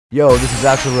Yo, this is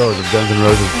Axl Rose of Guns N'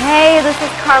 Roses. Hey, this is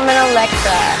Carmen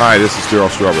Electra. Hi, this is Daryl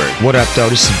Strawberry. What up,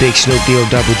 though? This is Big Snoop D-O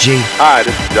Double G. Hi,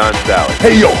 this is John Sally.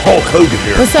 Hey, yo, Hulk Hogan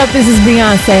here. What's up? This is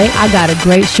Beyonce. I got a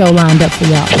great show lined up for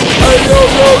y'all. Hey,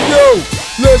 yo.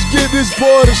 Let's get this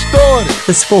party started.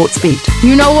 The Sports Beat.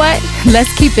 You know what?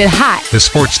 Let's keep it hot. The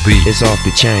Sports Beat. It's off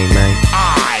the chain, man.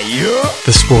 Yeah.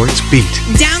 The Sports Beat.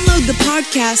 Download the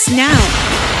podcast now.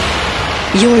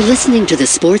 You're listening to The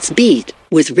Sports Beat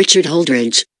with Richard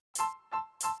Holdridge.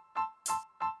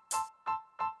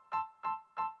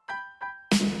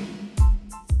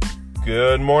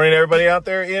 Good morning, everybody out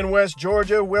there in West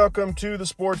Georgia. Welcome to the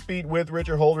Sports Beat with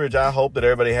Richard Holdridge. I hope that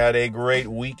everybody had a great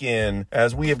weekend,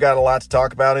 as we have got a lot to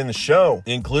talk about in the show,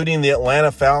 including the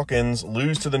Atlanta Falcons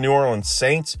lose to the New Orleans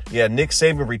Saints. You had Nick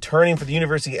Saban returning for the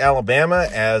University of Alabama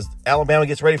as Alabama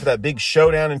gets ready for that big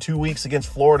showdown in 2 weeks against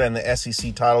Florida in the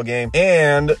SEC title game.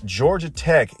 And Georgia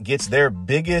Tech gets their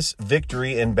biggest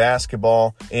victory in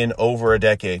basketball in over a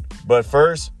decade. But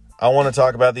first, I want to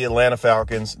talk about the Atlanta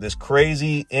Falcons, this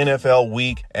crazy NFL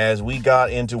week as we got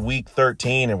into week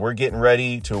 13 and we're getting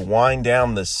ready to wind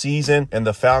down the season. And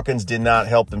the Falcons did not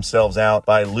help themselves out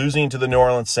by losing to the New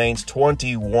Orleans Saints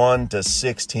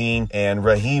 21-16. And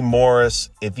Raheem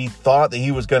Morris, if he thought that he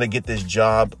was going to get this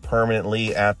job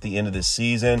permanently at the end of the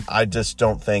season, I just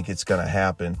don't think it's going to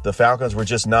happen. The Falcons were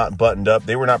just not buttoned up.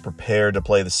 They were not prepared to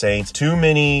play the Saints. Too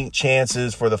many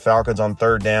chances for the Falcons on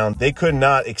third down. They could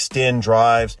not extend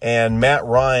drives. And Matt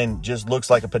Ryan just looks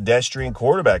like a pedestrian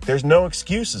quarterback. There's no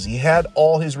excuses. He had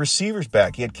all his receivers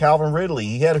back. He had Calvin Ridley.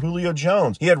 He had Julio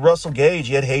Jones. He had Russell Gage.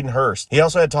 He had Hayden Hurst. He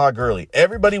also had Todd Gurley.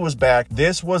 Everybody was back.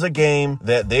 This was a game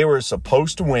that they were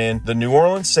supposed to win. The New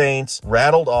Orleans Saints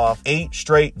rattled off 8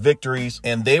 straight victories,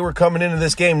 and they were coming into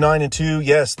this game 9-2.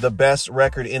 Yes, the best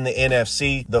record in the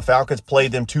NFC. The Falcons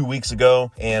played them 2 weeks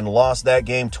ago and lost that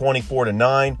game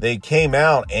 24-9. They came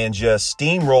out and just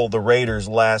steamrolled the Raiders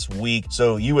last week.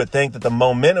 So you would think that the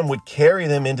momentum would carry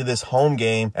them into this home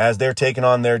game as they're taking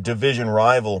on their division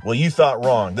rival. Well, you thought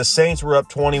wrong. The Saints were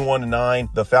up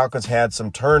 21-9. The Falcons had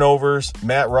some turnovers.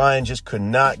 Matt Ryan just could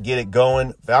not get it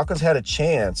going. Falcons had a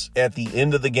chance at the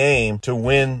end of the game to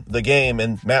win the game,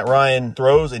 and Matt Ryan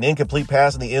throws an incomplete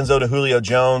pass in the end zone to Julio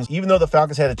Jones. Even though the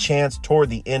Falcons had a chance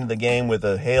toward the end of the game with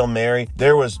a Hail Mary,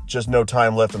 there was just no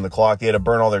time left on the clock. They had to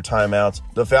burn all their timeouts.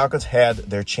 The Falcons had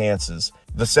their chances.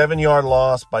 The 7-yard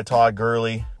loss by Todd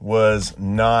Gurley was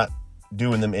not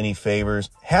doing them any favors.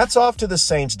 Hats off to the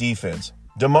Saints defense.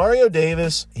 Demario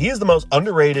Davis, he is the most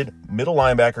underrated middle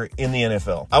linebacker in the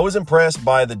NFL. I was impressed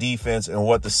by the defense and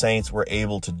what the Saints were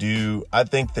able to do. I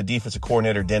think the defensive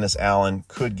coordinator, Dennis Allen,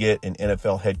 could get an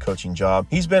NFL head coaching job.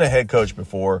 He's been a head coach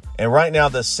before. And right now,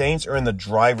 the Saints are in the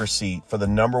driver's seat for the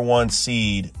 #1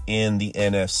 seed in the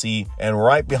NFC. And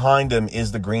right behind them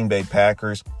is the Green Bay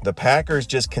Packers. The Packers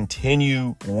just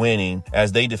continue winning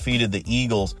as they defeated the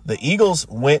Eagles. The Eagles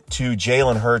went to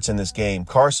Jalen Hurts in this game.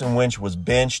 Carson Wentz was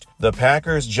benched. The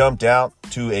Packers jumped out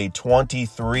to a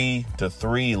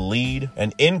 23-3 lead,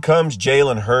 and in comes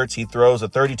Jalen Hurts. He throws a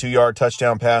 32-yard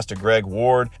touchdown pass to Greg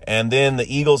Ward, and then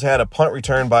the Eagles had a punt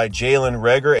return by Jalen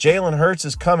Reagor. Jalen Hurts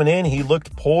is coming in. He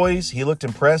looked poised. He looked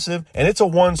impressive, and it's a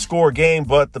one-score game,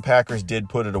 but the Packers did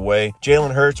put it away.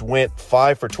 Jalen Hurts went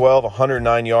 5 for 12,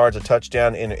 109 yards, a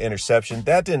touchdown, and an interception.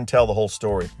 That didn't tell the whole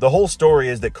story. The whole story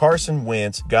is that Carson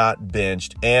Wentz got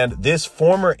benched, and this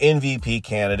former MVP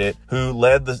candidate who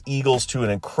led the Eagles to an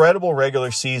incredible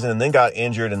regular season and then got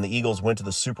injured and the Eagles went to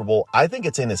the Super Bowl. I think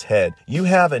it's in his head. You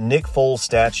have a Nick Foles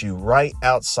statue right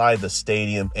outside the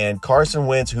stadium, and Carson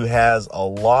Wentz, who has a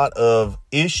lot of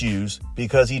issues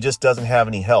because he just doesn't have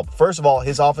any help. First of all,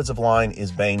 his offensive line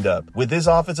is banged up. With his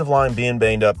offensive line being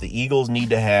banged up, the Eagles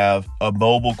need to have a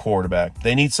mobile quarterback.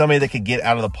 They need somebody that could get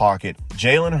out of the pocket.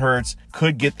 Jalen Hurts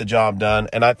could get the job done,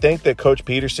 and I think that Coach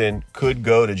Peterson could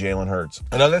go to Jalen Hurts.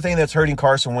 Another thing that's hurting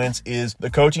Carson Wentz is the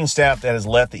coaching staff that has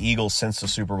left the Eagles since the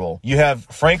Super Bowl. You have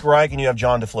Frank Reich and you have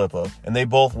John DeFilippo, and they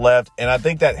both left, and I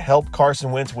think that helped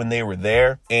Carson Wentz when they were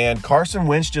there, and Carson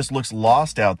Wentz just looks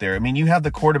lost out there. I mean, you have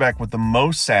the quarterback with the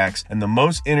most sacks and the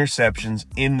most interceptions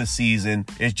in the season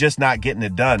is just not getting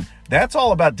it done. That's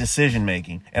all about decision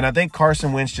making. And I think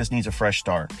Carson Wentz just needs a fresh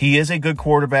start. He is a good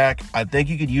quarterback. I think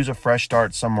he could use a fresh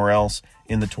start somewhere else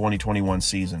in the 2021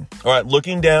 season. All right,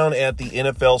 looking down at the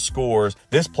NFL scores,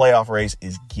 this playoff race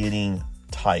is getting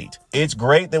tight. It's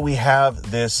great that we have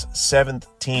this 7th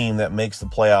team that makes the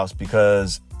playoffs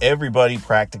because everybody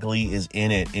practically is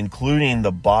in it, including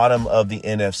the bottom of the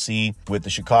NFC with the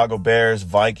Chicago Bears,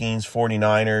 Vikings,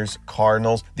 49ers,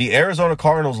 Cardinals. The Arizona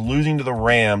Cardinals losing to the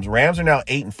Rams. Rams are now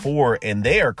 8-4, and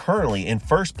they are currently in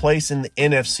first place in the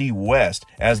NFC West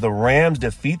as the Rams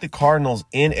defeat the Cardinals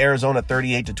in Arizona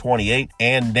 38-28.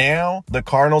 And now the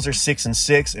Cardinals are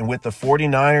 6-6, and with the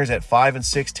 49ers at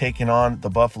 5-6 taking on the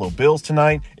Buffalo Bills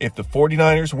tonight. If the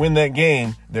 49ers win that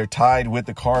game, they're tied with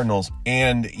the Cardinals.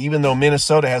 And even though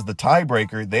Minnesota has the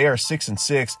tiebreaker, they are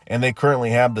 6-6, and they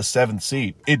currently have the 7th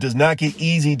seed. It does not get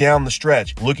easy down the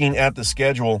stretch. Looking at the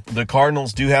schedule, the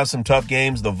Cardinals do have some tough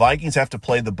games. The Vikings have to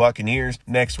play the Buccaneers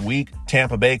next week.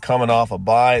 Tampa Bay coming off a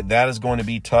bye. That is going to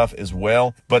be tough as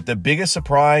well. But the biggest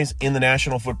surprise in the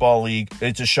National Football League,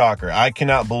 it's a shocker. I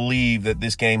cannot believe that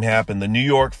this game happened. The New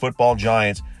York Football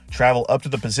Giants travel up to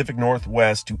the Pacific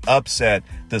Northwest to upset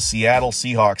the Seattle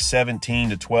Seahawks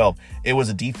 17-12. It was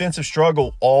a defensive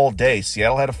struggle all day.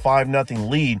 Seattle had a 5-0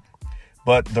 lead,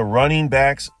 but the running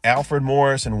backs, Alfred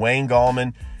Morris and Wayne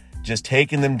Gallman, just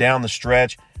taking them down the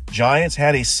stretch. Giants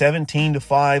had a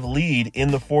 17-5 lead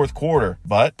in the fourth quarter,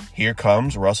 but here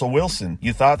comes Russell Wilson.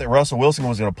 You thought that Russell Wilson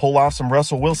was going to pull off some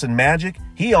Russell Wilson magic?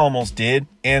 He almost did,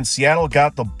 and Seattle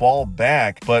got the ball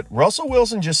back, but Russell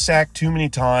Wilson just sacked too many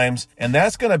times, and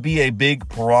that's going to be a big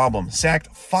problem.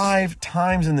 Sacked 5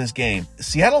 times in this game.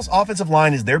 Seattle's offensive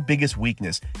line is their biggest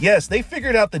weakness. Yes, they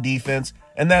figured out the defense,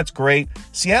 and that's great.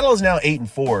 Seattle is now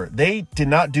 8-4. They did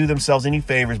not do themselves any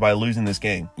favors by losing this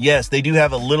game. Yes, they do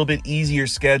have a little bit easier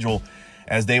schedule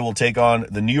as they will take on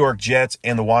the New York Jets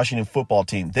and the Washington football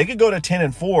team. They could go to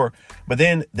 10-4, but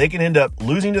then they can end up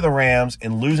losing to the Rams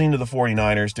and losing to the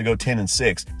 49ers to go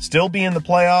 10-6. Still be in the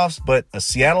playoffs, but a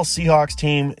Seattle Seahawks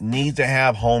team needs to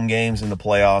have home games in the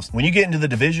playoffs. When you get into the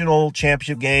divisional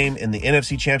championship game and the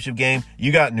NFC championship game,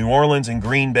 you got New Orleans and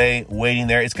Green Bay waiting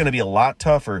there. It's going to be a lot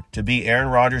tougher to beat Aaron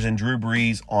Rodgers and Drew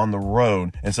Brees on the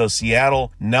road. And so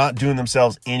Seattle not doing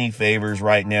themselves any favors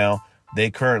right now. They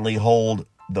currently hold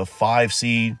the 5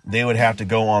 seed. They would have to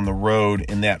go on the road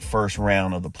in that first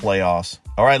round of the playoffs.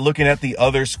 All right, looking at the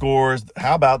other scores,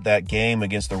 how about that game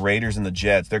against the Raiders and the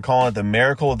Jets? They're calling it the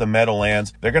Miracle of the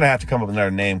Meadowlands. They're going to have to come up with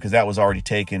another name because that was already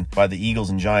taken by the Eagles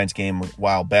and Giants game a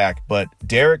while back. But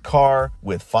Derek Carr,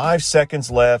 with 5 seconds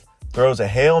left, throws a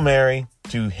Hail Mary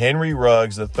to Henry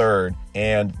Ruggs III,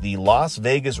 and the Las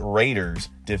Vegas Raiders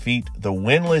defeat the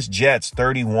winless Jets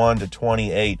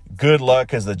 31-28. Good luck,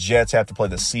 because the Jets have to play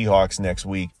the Seahawks next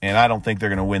week, and I don't think they're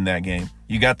going to win that game.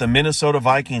 You got the Minnesota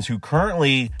Vikings, who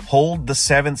currently hold the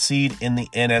 7th seed in the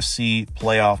NFC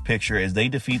playoff picture as they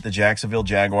defeat the Jacksonville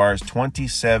Jaguars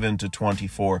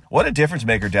 27-24. What a difference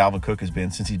maker Dalvin Cook has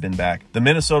been since he's been back. The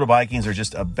Minnesota Vikings are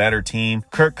just a better team.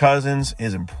 Kirk Cousins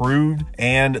is improved,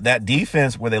 and that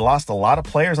defense, where they lost a lot of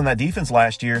players on that defense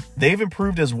last year, they've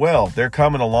improved as well. They're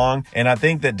coming along, and I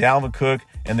think that Dalvin Cook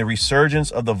and the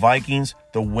resurgence of the Vikings,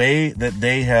 the way that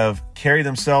they have carried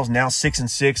themselves now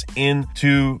 6-6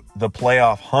 into the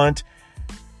playoff hunt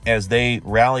as they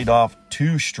rallied off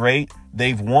 2 straight.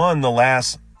 They've won the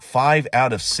last 5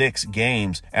 out of 6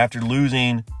 games after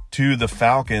losing to the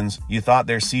Falcons. You thought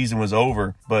their season was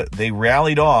over, but they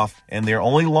rallied off, and their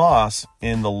only loss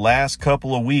in the last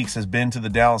couple of weeks has been to the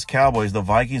Dallas Cowboys. The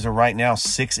Vikings are right now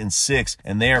 6-6,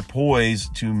 and they are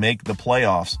poised to make the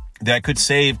playoffs. That could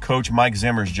save Coach Mike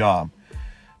Zimmer's job.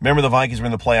 Remember, the Vikings were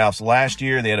in the playoffs last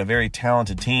year. They had a very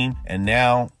talented team, and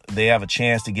now they have a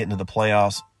chance to get into the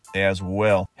playoffs as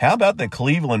well. How about the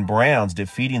Cleveland Browns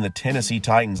defeating the Tennessee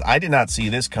Titans? I did not see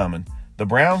this coming. The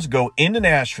Browns go into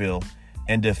Nashville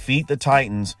and defeat the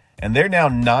Titans, and they're now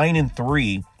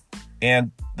 9-3.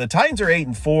 And the Titans are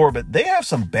 8-4, but they have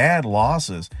some bad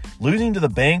losses. Losing to the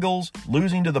Bengals,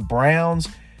 losing to the Browns.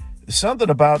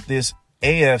 Something about this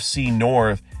AFC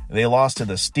North. They lost to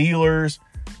the Steelers,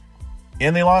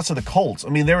 and they lost to the Colts. I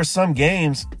mean, there were some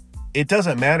games, it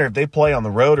doesn't matter if they play on the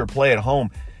road or play at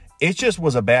home. It just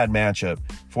was a bad matchup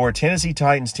for a Tennessee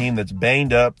Titans team that's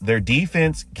banged up. Their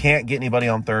defense can't get anybody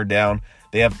on third down.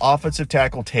 They have offensive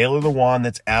tackle Taylor Lewan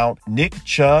that's out. Nick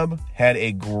Chubb had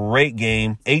a great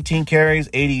game, 18 carries,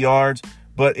 80 yards.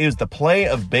 But it was the play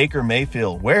of Baker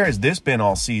Mayfield. Where has this been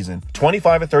all season?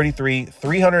 25-33,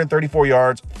 334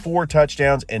 yards, 4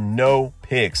 touchdowns, and no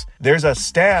picks. There's a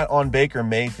stat on Baker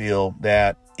Mayfield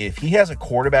that if he has a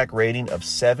quarterback rating of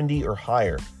 70 or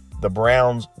higher, the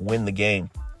Browns win the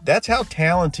game. That's how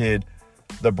talented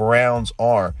the Browns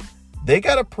are. They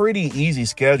got a pretty easy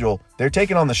schedule. They're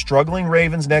taking on the struggling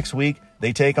Ravens next week.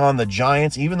 They take on the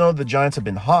Giants, even though the Giants have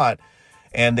been hot,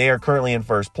 and they are currently in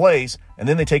first place. And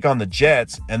then they take on the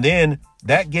Jets. And then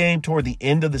that game toward the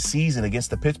end of the season against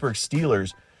the Pittsburgh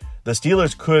Steelers, the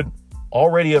Steelers could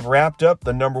already have wrapped up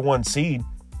the number 1 seed.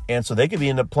 and so they could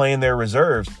end up playing their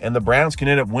reserves, and the Browns can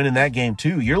end up winning that game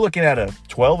too. You're looking at a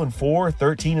 12-4,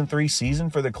 13-3 season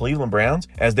for the Cleveland Browns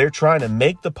as they're trying to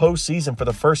make the postseason for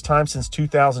the first time since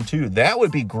 2002. That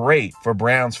would be great for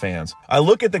Browns fans. I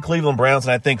look at the Cleveland Browns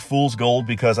and I think fool's gold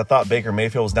because I thought Baker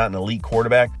Mayfield was not an elite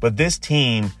quarterback, but this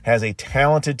team has a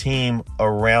talented team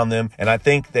around them, and I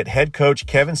think that head coach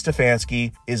Kevin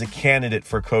Stefanski is a candidate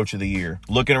for Coach of the Year.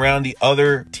 Looking around the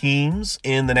other teams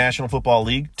in the National Football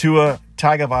League, Tua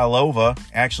Tagovailoa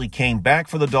actually came back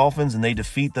for the Dolphins and they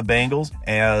defeat the Bengals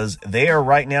as they are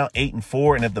right now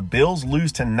 8-4. And if the Bills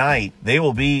lose tonight, they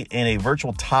will be in a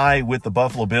virtual tie with the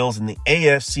Buffalo Bills in the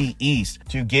AFC East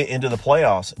to get into the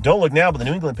playoffs. Don't look now, but the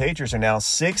New England Patriots are now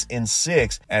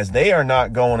 6-6 as they are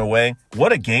not going away.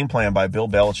 What a game plan by Bill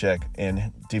Belichick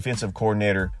and defensive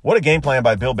coordinator. What a game plan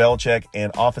by Bill Belichick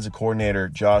and offensive coordinator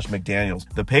Josh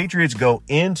McDaniels. The Patriots go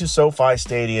into SoFi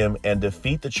Stadium and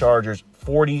defeat the Chargers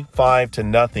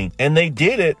 45-0. And they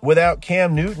did it without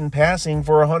Cam Newton passing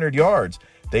for 100 yards.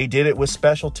 They did it with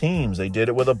special teams. They did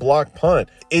it with a block punt.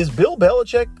 Is Bill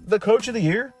Belichick the Coach of the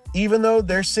Year? Even though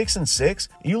they're 6-6,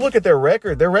 you look at their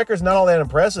record's not all that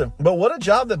impressive. But what a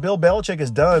job that Bill Belichick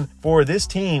has done for this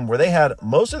team where they had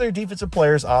most of their defensive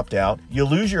players opt out. You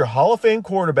lose your Hall of Fame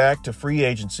quarterback to free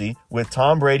agency with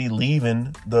Tom Brady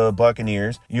leaving the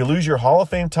Buccaneers. You lose your Hall of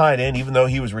Fame tight end, even though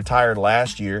he was retired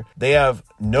last year. They have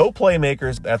no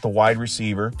playmakers at the wide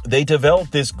receiver. They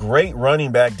developed this great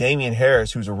running back, Damian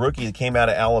Harris, who's a rookie that came out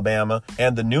of Alabama.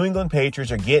 And the New England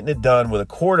Patriots are getting it done with a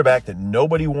quarterback that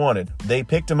nobody wanted. They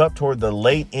picked him up toward the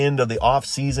late end of the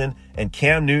offseason, and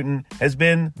Cam Newton has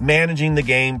been managing the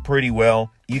game pretty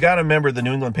well. You got to remember the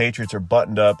New England Patriots are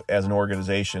buttoned up as an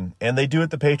organization, and they do it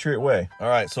the Patriot way. All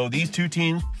right, so these two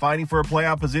teams fighting for a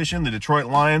playoff position, the Detroit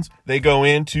Lions, they go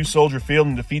into Soldier Field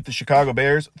and defeat the Chicago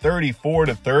Bears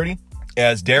 34-30.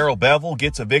 As Darrell Bevell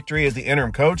gets a victory as the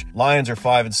interim coach. Lions are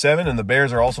 5-7, and the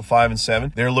Bears are also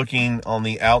 5-7. They're looking on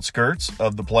the outskirts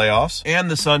of the playoffs. And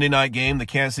the Sunday night game, the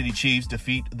Kansas City Chiefs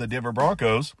defeat the Denver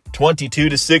Broncos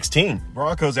 22-16.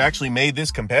 Broncos actually made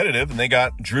this competitive, and they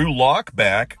got Drew Lock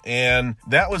back, and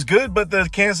that was good, but the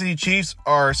Kansas City Chiefs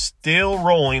are still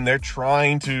rolling. They're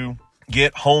trying to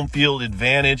get home field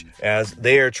advantage as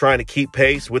they are trying to keep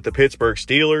pace with the Pittsburgh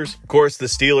Steelers. Of course, the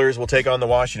Steelers will take on the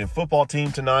Washington football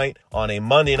team tonight on a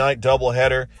Monday night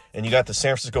doubleheader, and you got the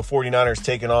San Francisco 49ers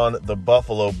taking on the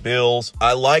Buffalo Bills.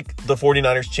 I like the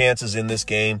 49ers' chances in this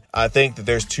game. I think that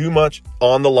there's too much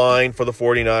on the line for the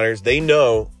 49ers. They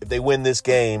know if they win this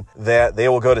game that they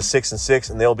will go to 6-6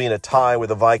 and they'll be in a tie with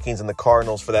the Vikings and the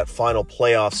Cardinals for that final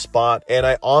playoff spot. And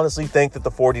I honestly think that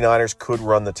the 49ers could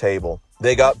run the table.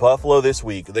 They got Buffalo this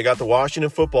week. They got the Washington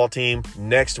football team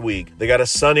next week. They got a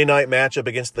Sunday night matchup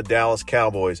against the Dallas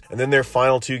Cowboys. And then their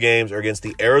final two games are against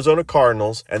the Arizona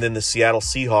Cardinals and then the Seattle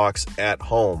Seahawks at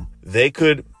home. They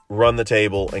could run the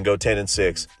table and go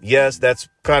 10-6. Yes, that's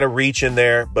kind of reaching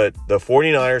there, but the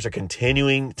 49ers are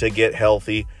continuing to get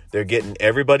healthy. They're getting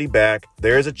everybody back.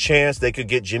 There is a chance they could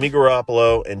get Jimmy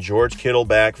Garoppolo and George Kittle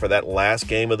back for that last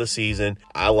game of the season.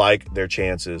 I like their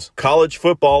chances. College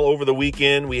football over the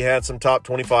weekend, we had some top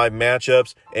 25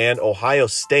 matchups, and Ohio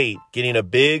State getting a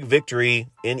big victory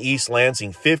in East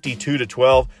Lansing,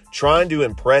 52-12, trying to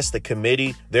impress the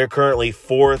committee. They're currently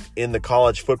fourth in the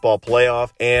college football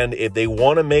playoff, and if they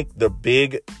want to make the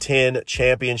Big Ten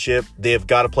championship, they've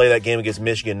got to play that game against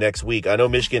Michigan next week. I know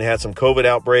Michigan had some COVID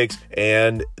outbreaks,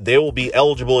 and they will be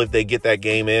eligible if they get that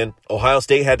game in. Ohio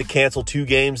State had to cancel 2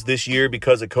 games this year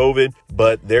because of COVID,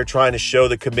 but they're trying to show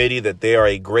the committee that they are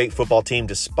a great football team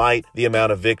despite the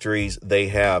amount of victories they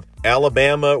have.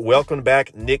 Alabama welcomed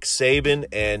back Nick Saban,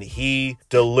 and he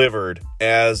delivered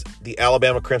as the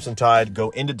Alabama Crimson Tide go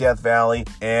into Death Valley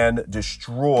and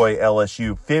destroy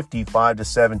LSU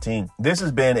 55-17. This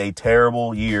has been a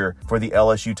terrible year for the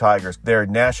LSU Tigers. Their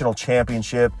national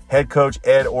championship head coach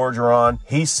Ed Orgeron,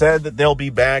 he said that they'll be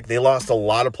back. They lost a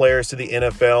lot of players to the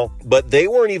NFL, but they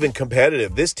weren't even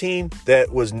competitive. This team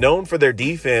that was known for their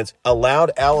defense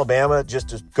allowed Alabama just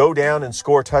to go down and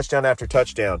score touchdown after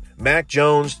touchdown. Mac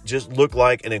Jones just looked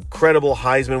like an incredible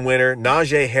Heisman winner.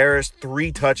 Najee Harris,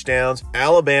 3 touchdowns.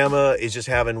 Alabama is just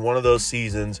having one of those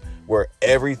seasons where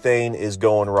everything is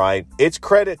going right. It's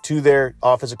credit to their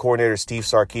offensive coordinator, Steve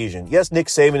Sarkisian. Yes, Nick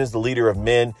Saban is the leader of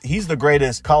men. He's the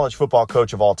greatest college football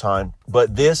coach of all time.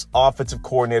 But this offensive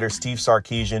coordinator, Steve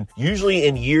Sarkisian, usually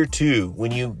in year 2,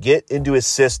 when you get into his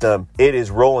system, it is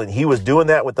rolling. He was doing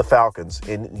that with the Falcons.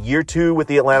 In year 2 with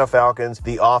the Atlanta Falcons,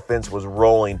 the offense was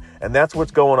rolling. And that's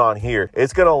what's going on here.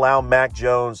 It's going to allow Mac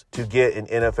Jones to get an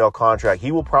NFL contract.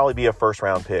 He will probably be a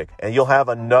first-round pick. And you'll have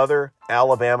another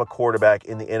Alabama quarterback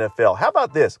in the NFL. How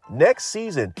about this? Next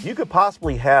season, you could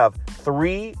possibly have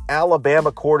 3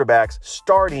 Alabama quarterbacks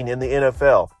starting in the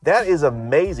NFL. That is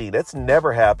amazing. That's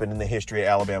never happened in the history of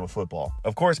Alabama football.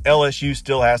 Of course, LSU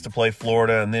still has to play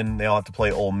Florida, and then they'll have to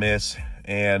play Ole Miss,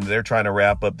 and they're trying to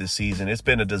wrap up this season. It's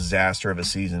been a disaster of a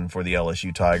season for the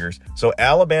LSU Tigers. So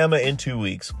Alabama in 2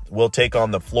 weeks will take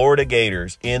on the Florida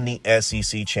Gators in the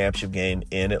SEC championship game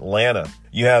in Atlanta.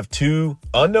 You have 2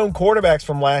 unknown quarterbacks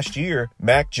from last year,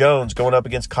 Mac Jones going up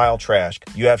against Kyle Trask.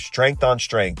 You have strength on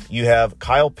strength. You have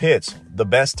Kyle Pitts, the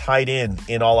best tight end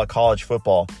in all of college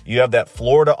football. You have that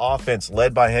Florida offense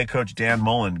led by head coach Dan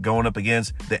Mullen going up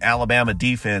against the Alabama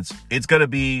defense. It's going to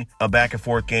be a back and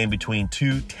forth game between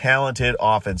 2 talented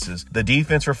offenses. The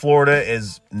defense for Florida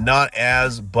is not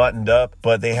as buttoned up,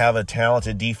 but they have a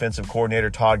talented defensive coordinator,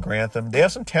 Todd Grantham. They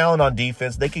have some talent on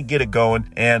defense. They can get it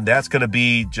going, and that's going to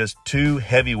be just 2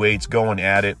 heavyweights going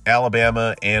at it,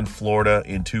 Alabama and Florida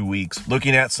in 2 weeks.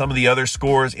 Looking at some of the other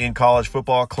scores in college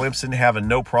football, Clemson having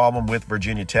no problem with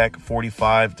Virginia Tech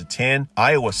 45-10.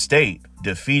 Iowa State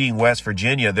defeating West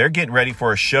Virginia. They're getting ready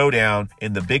for a showdown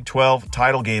in the Big 12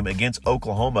 title game against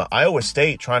Oklahoma. Iowa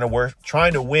State trying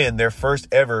to win their first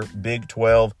ever Big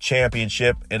 12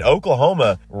 championship, and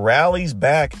Oklahoma rallies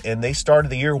back, and they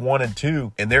started the year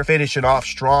 1-2, and they're finishing off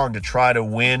strong to try to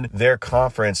win their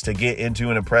conference to get into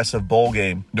an impressive bowl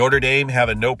game. Notre Dame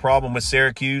having no problem with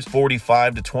Syracuse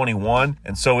 45-21,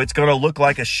 and so it's going to look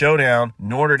like a showdown.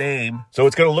 So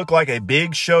it's going to look like a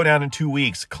big showdown in 2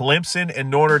 weeks. Clemson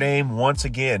and Notre Dame once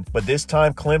again, but this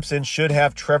time Clemson should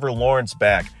have Trevor Lawrence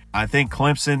back. I think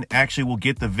Clemson actually will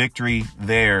get the victory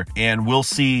there, and we'll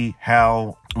see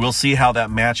how that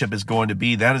matchup is going to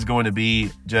be. That is going to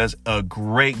be just a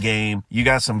great game. You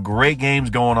got some great games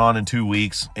going on in 2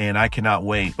 weeks, and I cannot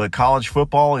wait. But college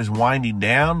football is winding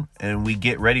down, and we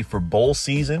get ready for bowl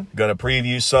season. Going to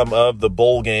preview some of the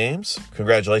bowl games.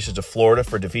 Congratulations to Florida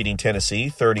for defeating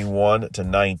Tennessee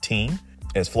 31-19,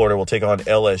 as Florida will take on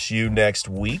LSU next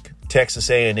week. Texas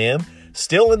A&M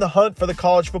still in the hunt for the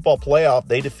college football playoff.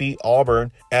 They defeat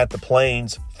Auburn at the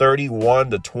Plains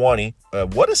 31-20.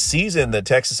 What a season that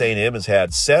Texas A&M has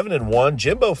had. 7-1.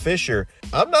 Jimbo Fisher,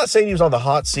 I'm not saying he was on the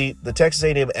hot seat. The Texas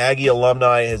A&M Aggie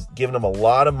alumni has given him a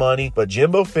lot of money, but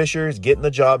Jimbo Fisher is getting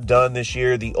the job done this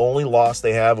year. The only loss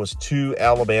they have was to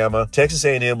Alabama. Texas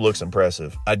A&M looks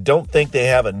impressive. I don't think they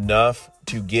have enough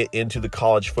to get into the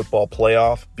college football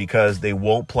playoff because they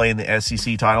won't play in the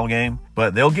SEC title game,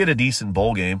 but they'll get a decent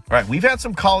bowl game. All right, we've had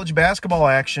some college basketball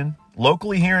action.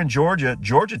 Locally here in Georgia,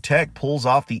 Georgia Tech pulls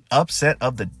off the upset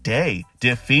of the day,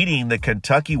 defeating the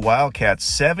Kentucky Wildcats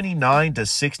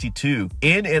 79-62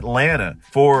 in Atlanta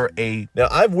Now,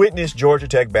 I've witnessed Georgia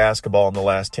Tech basketball in the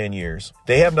last 10 years.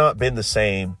 They have not been the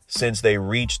same since they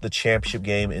reached the championship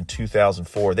game in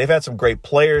 2004. They've had some great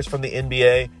players from the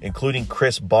NBA, including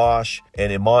Chris Bosh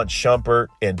and Iman Shumpert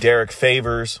and Derek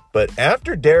Favors. But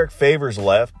after Derek Favors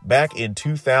left back in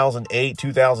 2008,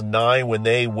 2009, when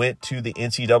they went to the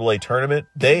NCAA tournament,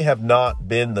 they have not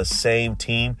been the same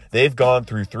team. They've gone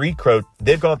through three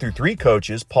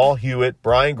coaches, Paul Hewitt,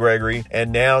 Brian Gregory,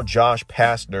 and now Josh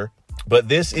Pastner. But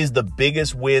this is the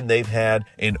biggest win they've had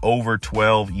in over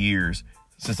 12 years.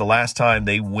 Since the last time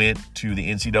they went to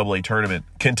the NCAA tournament.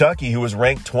 Kentucky, who was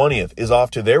ranked 20th, is off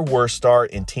to their worst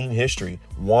start in team history,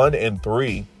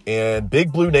 1-3. And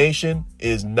Big Blue Nation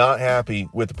is not happy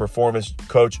with the performance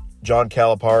Coach John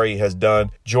Calipari has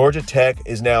done. Georgia Tech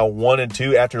is now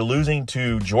 1-2 after losing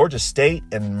to Georgia State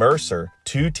and Mercer,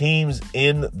 two teams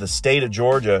in the state of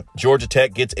Georgia. Georgia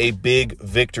Tech gets a big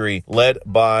victory led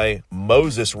by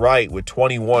Moses Wright with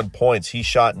 21 points. He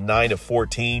shot 9 of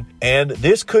 14. And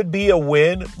this could be a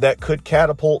win that could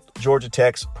catapult Georgia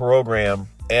Tech's program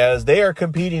as they are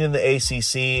competing in the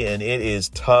ACC, and it is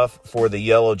tough for the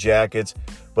Yellow Jackets.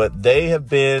 But they have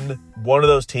been one of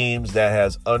those teams that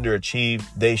has underachieved.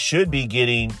 They should be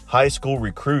getting high school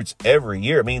recruits every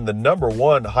year. I mean, the number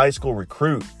one high school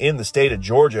recruit in the state of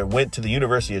Georgia went to the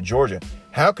University of Georgia.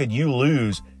 How could you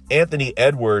lose Anthony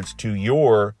Edwards to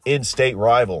your in-state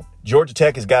rival? Georgia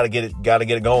Tech has got to get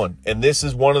it going. And this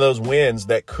is one of those wins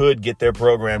that could get their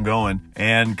program going.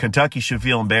 And Kentucky should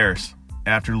feel embarrassed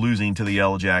after losing to the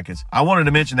Yellow Jackets. I wanted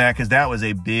to mention that because that was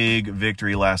a big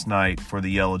victory last night for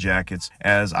the Yellow Jackets,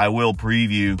 as I will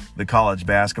preview the college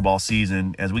basketball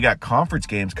season as we got conference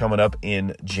games coming up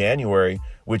in January,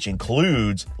 which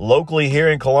includes locally here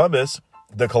in Columbus,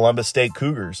 the Columbus State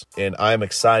Cougars, and I'm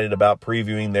excited about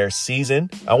previewing their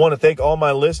season. I want to thank all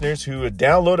my listeners who have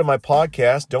downloaded my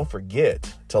podcast. Don't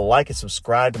forget to like and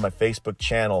subscribe to my Facebook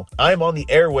channel. I'm on the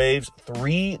airwaves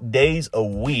 3 days a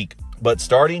week. But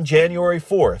starting January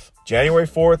 4th,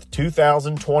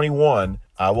 2021,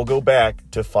 I will go back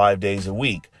to 5 days a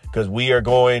week, because we are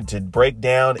going to break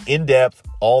down in depth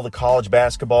all the college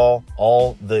basketball,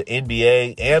 all the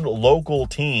NBA and local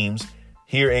teams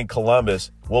here in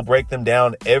Columbus. We'll break them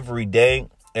down every day.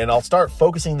 And I'll start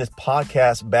focusing this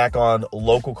podcast back on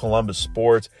local Columbus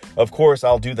sports. Of course,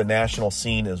 I'll do the national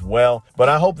scene as well. But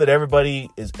I hope that everybody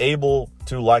is able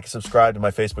to like, subscribe to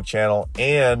my Facebook channel,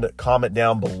 and comment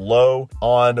down below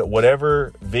on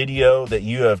whatever video that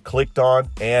you have clicked on.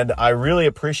 And I really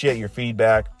appreciate your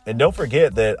feedback. And don't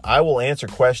forget that I will answer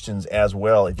questions as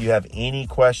well. If you have any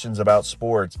questions about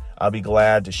sports, I'll be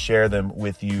glad to share them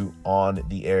with you on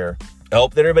the air. I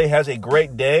hope that everybody has a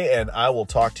great day, and I will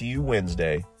talk to you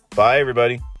Wednesday. Bye,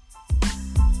 everybody.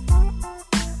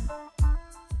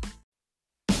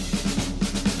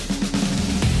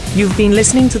 You've been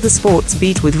listening to The Sports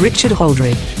Beat with Richard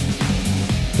Holdridge.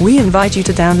 We invite you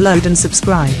to download and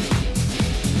subscribe.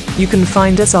 You can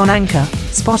find us on Anchor,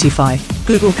 Spotify,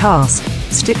 Google Cast,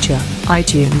 Stitcher,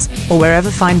 iTunes, or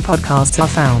wherever fine podcasts are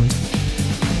found.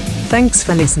 Thanks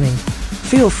for listening.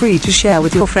 Feel free to share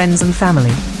with your friends and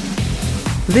family.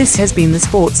 This has been The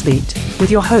Sports Beat, with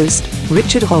your host,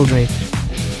 Richard Holdridge.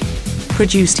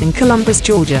 Produced in Columbus,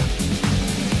 Georgia.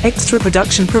 Extra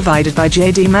production provided by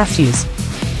J.D. Matthews.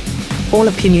 All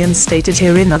opinions stated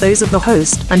herein are those of the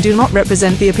host and do not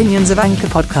represent the opinions of Anchor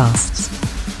Podcasts.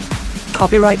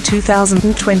 Copyright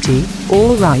 2020,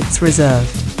 all rights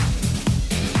reserved.